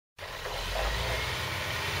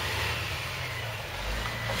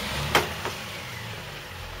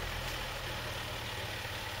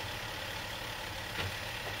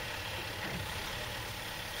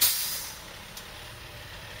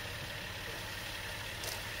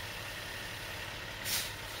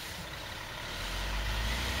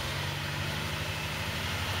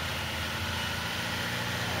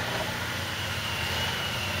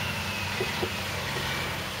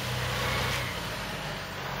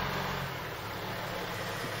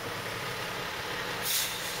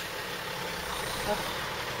Yeah.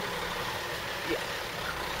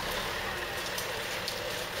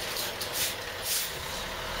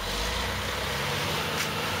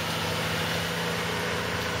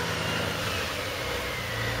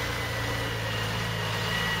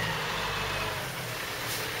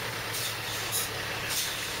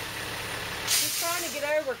 He's trying to get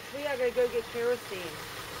over because we gotta go get kerosene.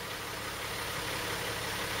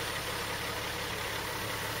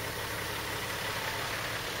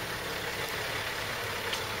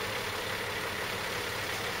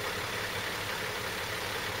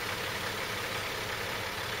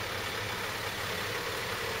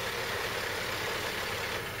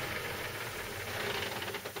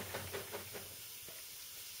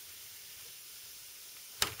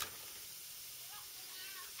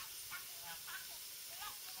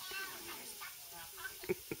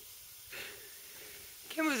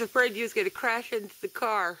 Kim was afraid you was going to crash into the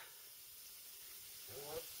car.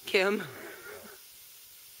 Kim.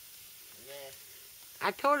 Yeah.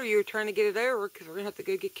 I told her you were trying to get it over because we're going to have to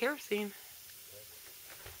go get kerosene.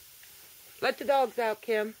 Let the dogs out,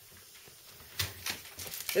 Kim.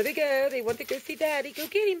 There they go. They want to go see Daddy. Go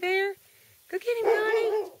get him, Bear. Go get him, Johnny.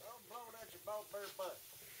 I'm blowing at your bald bear butt.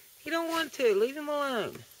 He don't want to. Leave him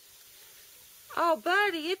alone. Oh,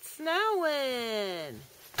 buddy, it's snowing.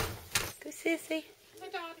 Go, sissy. Hi,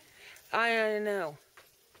 Daddy. I know.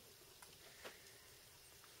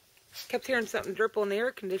 Kept hearing something drip on the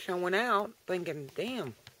air conditioner. I went out thinking,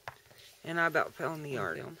 damn. And I about fell in the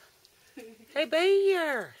yard. Hey,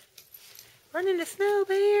 Bear. Run in the snow,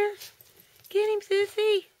 Bear. Get him,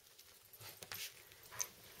 sissy.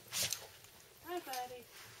 Hi,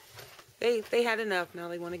 buddy. They had enough. Now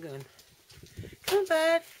they want to go in. Come on,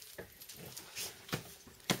 bud.